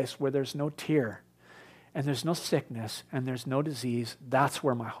the place where there's no tear and there's no sickness and there's no disease. That's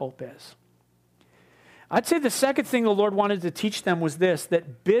where my hope is. I'd say the second thing the Lord wanted to teach them was this,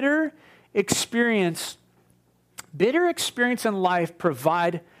 that bitter experience in life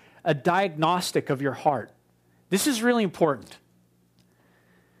provide a diagnostic of your heart. This is really important.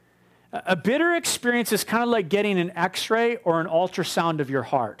 A bitter experience is kind of like getting an x-ray or an ultrasound of your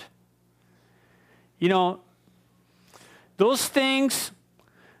heart. Those things,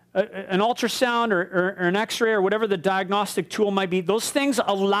 an ultrasound or an x-ray or whatever the diagnostic tool might be, those things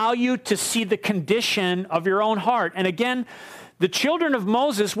allow you to see the condition of your own heart. And again, the children of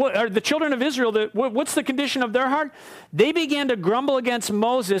Moses, or the children of Israel, what's the condition of their heart? They began to grumble against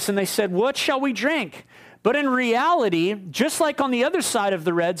Moses and they said, what shall we drink? But in reality, just like on the other side of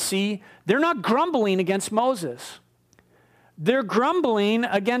the Red Sea, they're not grumbling against Moses. They're grumbling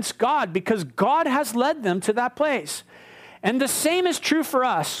against God because God has led them to that place. And the same is true for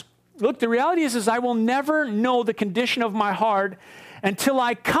us. Look, the reality is I will never know the condition of my heart until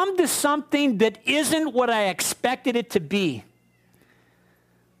I come to something that isn't what I expected it to be.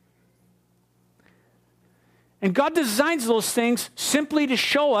 And God designs those things simply to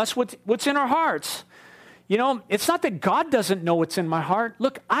show us what's in our hearts. It's not that God doesn't know what's in my heart.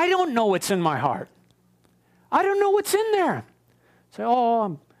 Look, I don't know what's in my heart. I don't know what's in there. Say,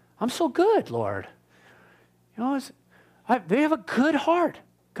 I'm so good, Lord. They have a good heart.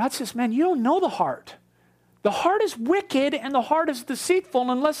 God says, man, you don't know the heart. The heart is wicked and the heart is deceitful,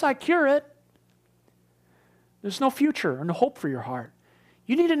 and unless I cure it, there's no future or no hope for your heart.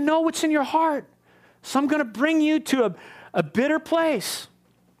 You need to know what's in your heart. So I'm going to bring you to a bitter place.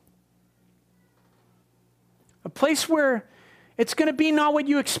 A place where it's going to be not what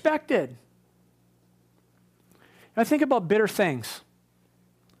you expected. I think about bitter things.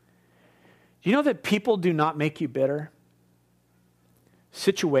 Do you know that people do not make you bitter?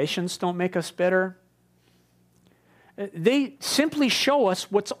 Situations don't make us bitter. They simply show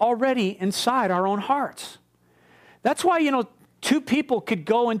us what's already inside our own hearts. That's why, two people could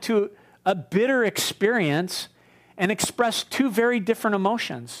go into a bitter experience and express two very different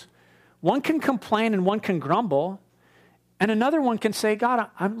emotions. One can complain and one can grumble, and another one can say, God,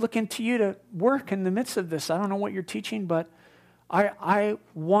 I'm looking to you to work in the midst of this. I don't know what you're teaching, but I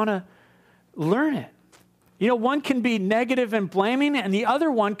want to learn it. One can be negative and blaming, and the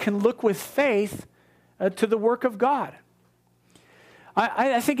other one can look with faith to the work of God.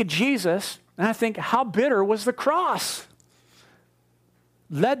 I think of Jesus, And I think, how bitter was the cross?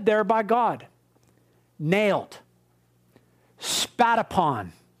 Led there by God, nailed, spat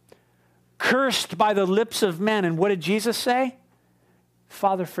upon, cursed by the lips of men. And what did Jesus say?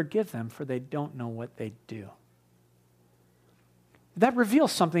 Father, forgive them, for they don't know what they do. That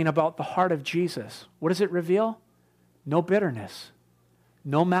reveals something about the heart of Jesus. What does it reveal? No bitterness,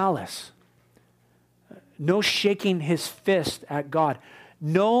 no malice, no shaking his fist at God.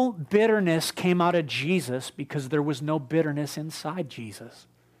 No bitterness came out of Jesus because there was no bitterness inside Jesus.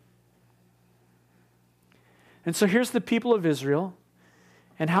 And so here's the people of Israel,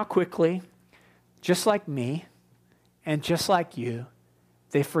 and how quickly, just like me and just like you,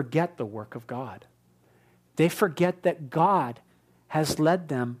 they forget the work of God. They forget that God has led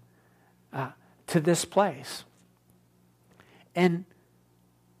them to this place. And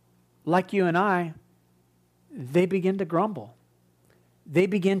like you and I, they begin to grumble. They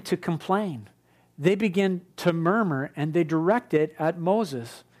begin to complain. They begin to murmur, and they direct it at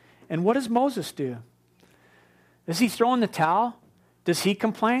Moses. And what does Moses do? Does he throw in the towel? Does he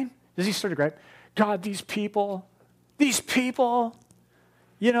complain? Does he start to gripe? God, these people,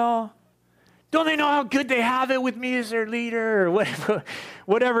 you know, don't they know how good they have it with me as their leader, or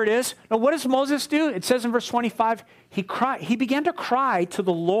whatever it is? Now, what does Moses do? It says in verse 25, he began to cry to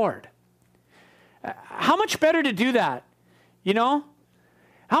the Lord. How much better to do that, you know?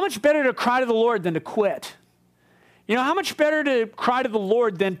 How much better to cry to the Lord than to quit? You know, how much better to cry to the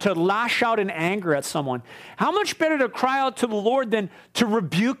Lord than to lash out in anger at someone? How much better to cry out to the Lord than to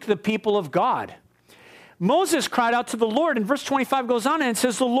rebuke the people of God? Moses cried out to the Lord, and verse 25 goes on and it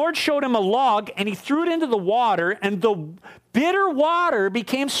says, the Lord showed him a log, and he threw it into the water, and the bitter water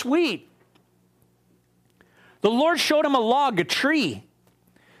became sweet. The Lord showed him a log, a tree.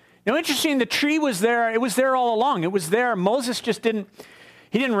 Now, interesting, the tree was there. It was there all along. It was there. Moses just didn't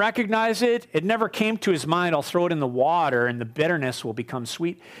recognize it. It never came to his mind, I'll throw it in the water and the bitterness will become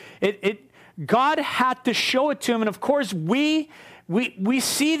sweet. God had to show it to him. And of course, we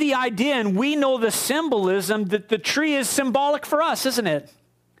see the idea and we know the symbolism that the tree is symbolic for us, isn't it?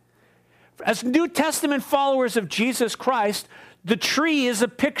 As New Testament followers of Jesus Christ, the tree is a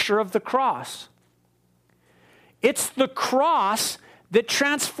picture of the cross. It's the cross that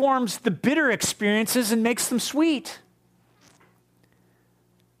transforms the bitter experiences and makes them sweet.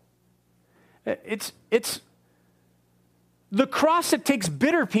 It's the cross that takes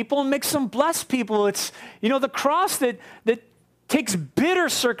bitter people and makes them blessed people. It's, you know, the cross that takes bitter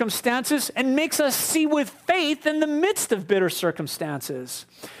circumstances and makes us see with faith in the midst of bitter circumstances.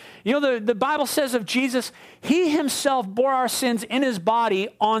 You know, the Bible says of Jesus, he himself bore our sins in his body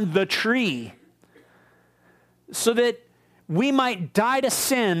on the tree so that we might die to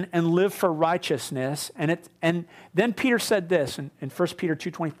sin and live for righteousness. And then Peter said this in 1 Peter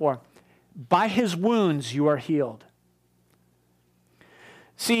 2:24, by his wounds you are healed.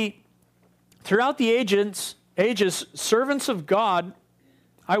 See, throughout the ages, servants of God,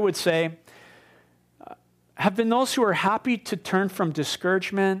 I would say, have been those who are happy to turn from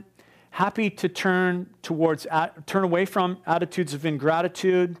discouragement, happy to turn away from attitudes of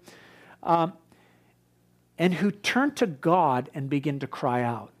ingratitude, and who turn to God and begin to cry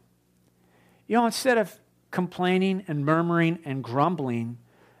out. You know, instead of complaining and murmuring and grumbling,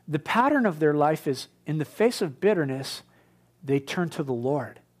 the pattern of their life is, in the face of bitterness, they turn to the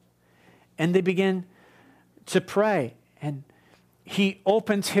Lord. And they begin to pray. And he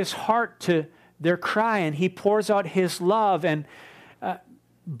opens his heart to their cry, and he pours out his love. And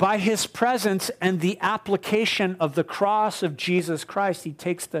by his presence and the application of the cross of Jesus Christ, he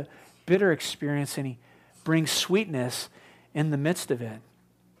takes the bitter experience and he brings sweetness in the midst of it.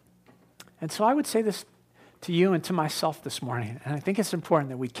 And so I would say this to you and to myself this morning, and I think it's important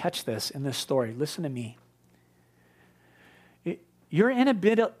that we catch this in this story. Listen to me. Your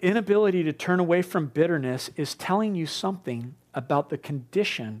inability to turn away from bitterness is telling you something about the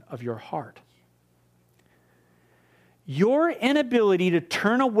condition of your heart. Your inability to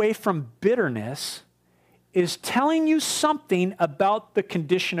turn away from bitterness is telling you something about the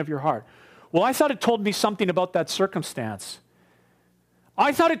condition of your heart. Well, I thought it told me something about that circumstance.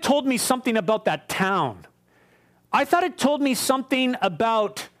 I thought it told me something about that town. I thought it told me something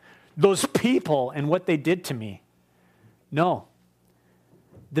about those people and what they did to me. No.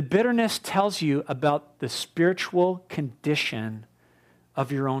 The bitterness tells you about the spiritual condition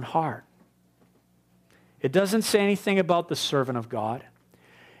of your own heart. It doesn't say anything about the servant of God.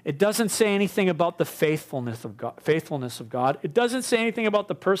 It doesn't say anything about the faithfulness of God. It doesn't say anything about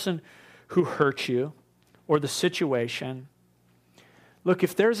the person who hurt you or the situation. Look,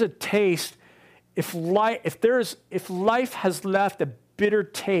 if there's a taste, if life has left a bitter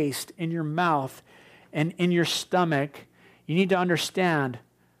taste in your mouth and in your stomach, you need to understand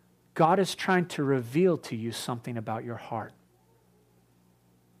God is trying to reveal to you something about your heart.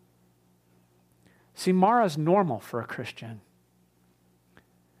 See, Mara is normal for a Christian.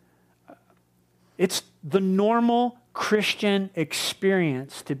 It's the normal Christian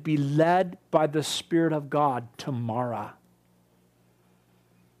experience to be led by the Spirit of God to Mara.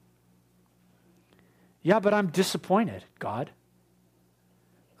 Yeah, but I'm disappointed, God.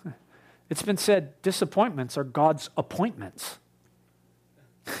 It's been said, disappointments are God's appointments.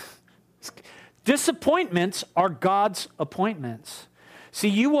 Disappointments are God's appointments. See,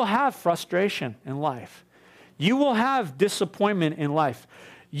 you will have frustration in life. You will have disappointment in life.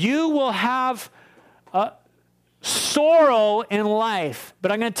 You will have sorrow in life.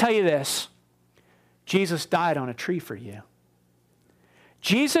 But I'm going to tell you this. Jesus died on a tree for you.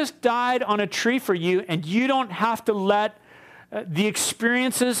 Jesus died on a tree for you, and you don't have to let the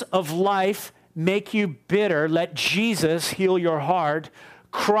experiences of life make you bitter. Let Jesus heal your heart.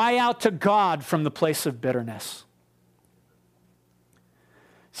 Cry out to God from the place of bitterness.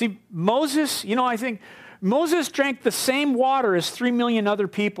 See, Moses, I think Moses drank the same water as 3 million other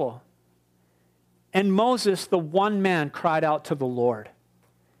people. And Moses, the one man, cried out to the Lord.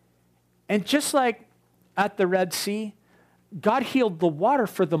 And just like at the Red Sea, God healed the water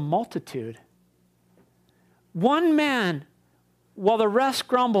for the multitude. One man, while the rest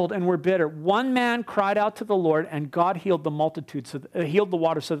grumbled and were bitter, one man cried out to the Lord, and God healed the multitude, healed the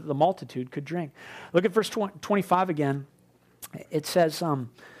water so that the multitude could drink. Look at verse 25 again. It says, and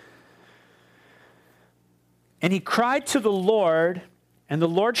he cried to the Lord, and the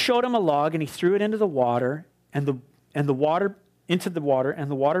Lord showed him a log, and he threw it into the water, and the water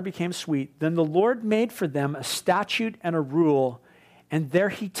became sweet. Then the Lord made for them a statute and a rule, and there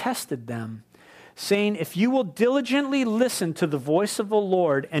he tested them, saying, if you will diligently listen to the voice of the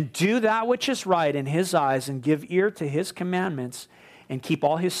Lord and do that which is right in his eyes and give ear to his commandments and keep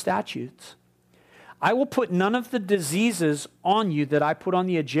all his statutes, I will put none of the diseases on you that I put on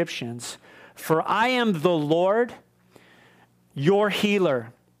the Egyptians, for I am the Lord, your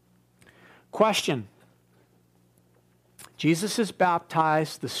healer. Question. Jesus is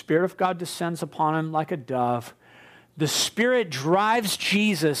baptized. The Spirit of God descends upon him like a dove. The Spirit drives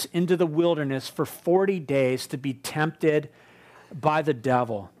Jesus into the wilderness for 40 days to be tempted by the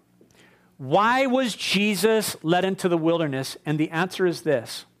devil. Why was Jesus led into the wilderness? And the answer is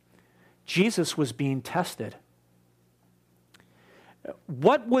this. Jesus was being tested.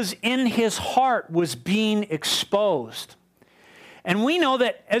 What was in his heart was being exposed. And we know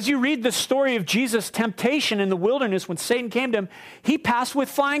that as you read the story of Jesus' temptation in the wilderness when Satan came to him, he passed with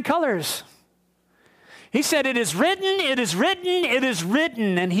flying colors. He said, it is written, it is written, it is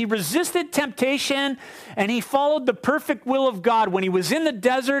written. And he resisted temptation, and he followed the perfect will of God when he was in the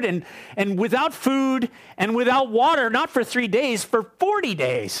desert and without food and without water, not for 3 days, for 40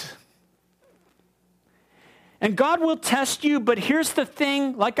 days. And God will test you, but here's the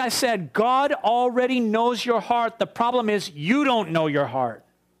thing, like I said, God already knows your heart. The problem is you don't know your heart.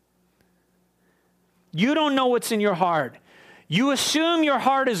 You don't know what's in your heart. You assume your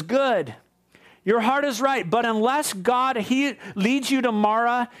heart is good. Your heart is right, but unless God leads you to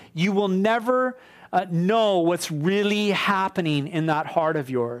Mara, you will never know what's really happening in that heart of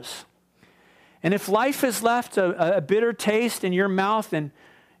yours. And if life has left a bitter taste in your mouth and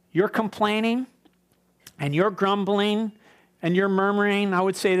you're complaining and you're grumbling and you're murmuring, I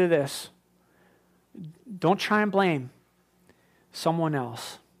would say to this, don't try and blame someone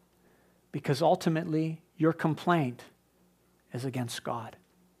else, because ultimately your complaint is against God.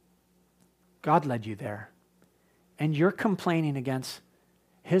 God led you there. And you're complaining against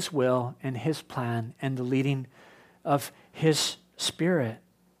his will and his plan and the leading of his Spirit.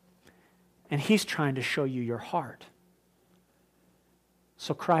 And he's trying to show you your heart.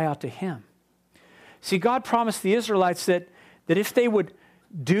 So cry out to him. See, God promised the Israelites that if they would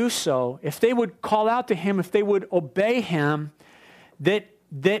do so, if they would call out to him, if they would obey him, that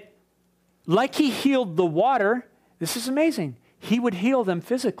like he healed the water, this is amazing, he would heal them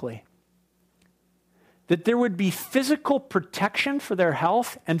physically. That there would be physical protection for their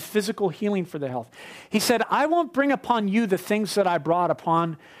health and physical healing for their health. He said, I won't bring upon you the things that I brought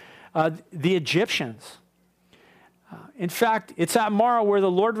upon the Egyptians. In fact, it's at Mara where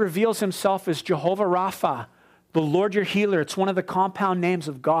the Lord reveals himself as Jehovah Rapha, the Lord your healer. It's one of the compound names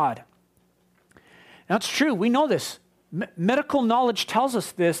of God. Now, it's true. We know this. Medical knowledge tells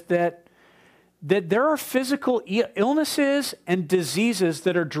us this, that there are physical illnesses and diseases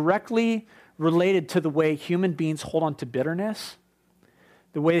that are directly related to the way human beings hold on to bitterness,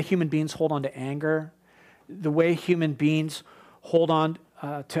 the way human beings hold on to anger, the way human beings hold on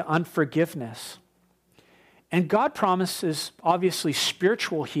to unforgiveness. And God promises, obviously,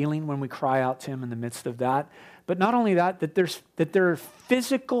 spiritual healing when we cry out to him in the midst of that. But not only that there are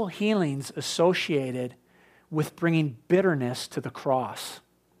physical healings associated with bringing bitterness to the cross.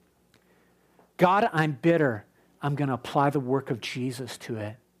 God, I'm bitter. I'm going to apply the work of Jesus to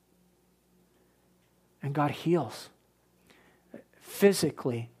it. And God heals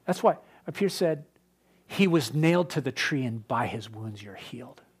physically. That's why up here said, he was nailed to the tree and by his wounds you're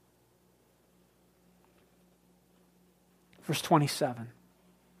healed. Verse 27.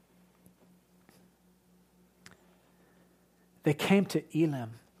 They came to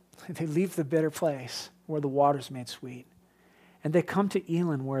Elim. They leave the bitter place where the water's made sweet. And they come to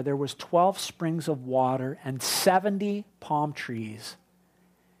Elim where there was 12 springs of water and 70 palm trees.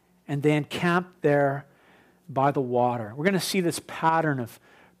 And they encamped there by the water. We're going to see this pattern of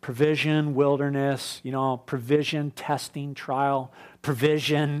provision, wilderness, provision, testing, trial,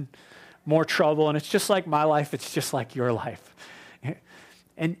 provision, more trouble. And it's just like my life. It's just like your life.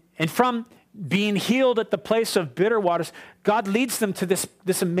 And from being healed at the place of bitter waters, God leads them to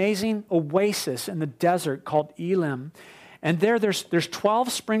this amazing oasis in the desert called Elim. And there's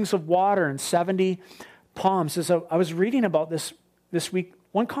 12 springs of water and 70 palms. As I was reading about this week,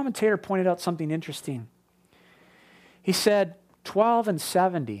 one commentator pointed out something interesting. He said, 12 and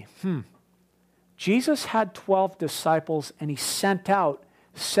 70. Jesus had 12 disciples and he sent out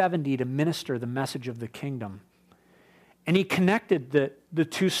 70 to minister the message of the kingdom. And he connected the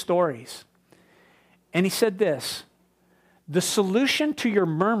two stories. And he said this, the solution to your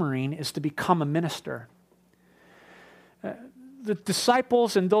murmuring is to become a minister. The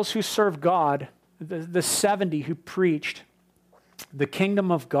disciples and those who serve God, the 70 who preached the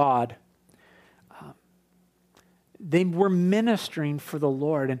kingdom of God, they were ministering for the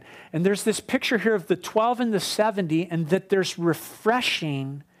Lord. And there's this picture here of the 12 and the 70, and that there's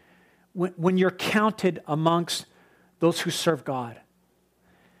refreshing when you're counted amongst those who serve God.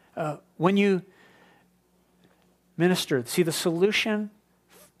 When you minister, see, the solution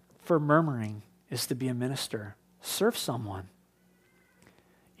for murmuring is to be a minister. Serve someone.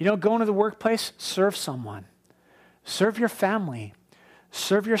 Go into the workplace, serve someone. Serve your family.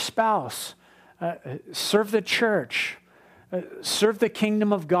 Serve your spouse. Serve the church. Serve the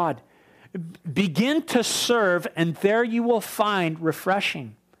kingdom of God. Begin to serve, and there you will find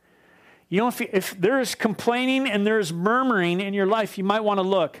refreshing. If there is complaining and there is murmuring in your life, you might want to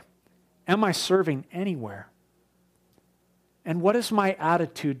look, am I serving anywhere? And what is my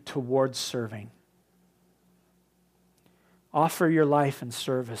attitude towards serving? Offer your life in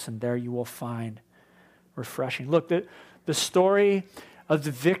service, and there you will find refreshing. Look, the story of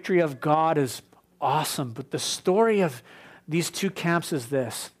the victory of God is awesome, but the story of these two camps is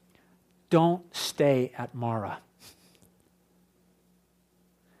this. Don't stay at Marah.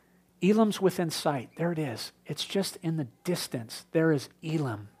 Elim's within sight. There it is. It's just in the distance. There is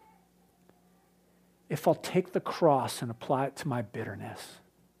Elim. If I'll take the cross and apply it to my bitterness,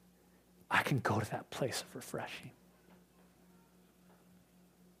 I can go to that place of refreshing.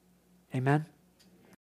 Amen?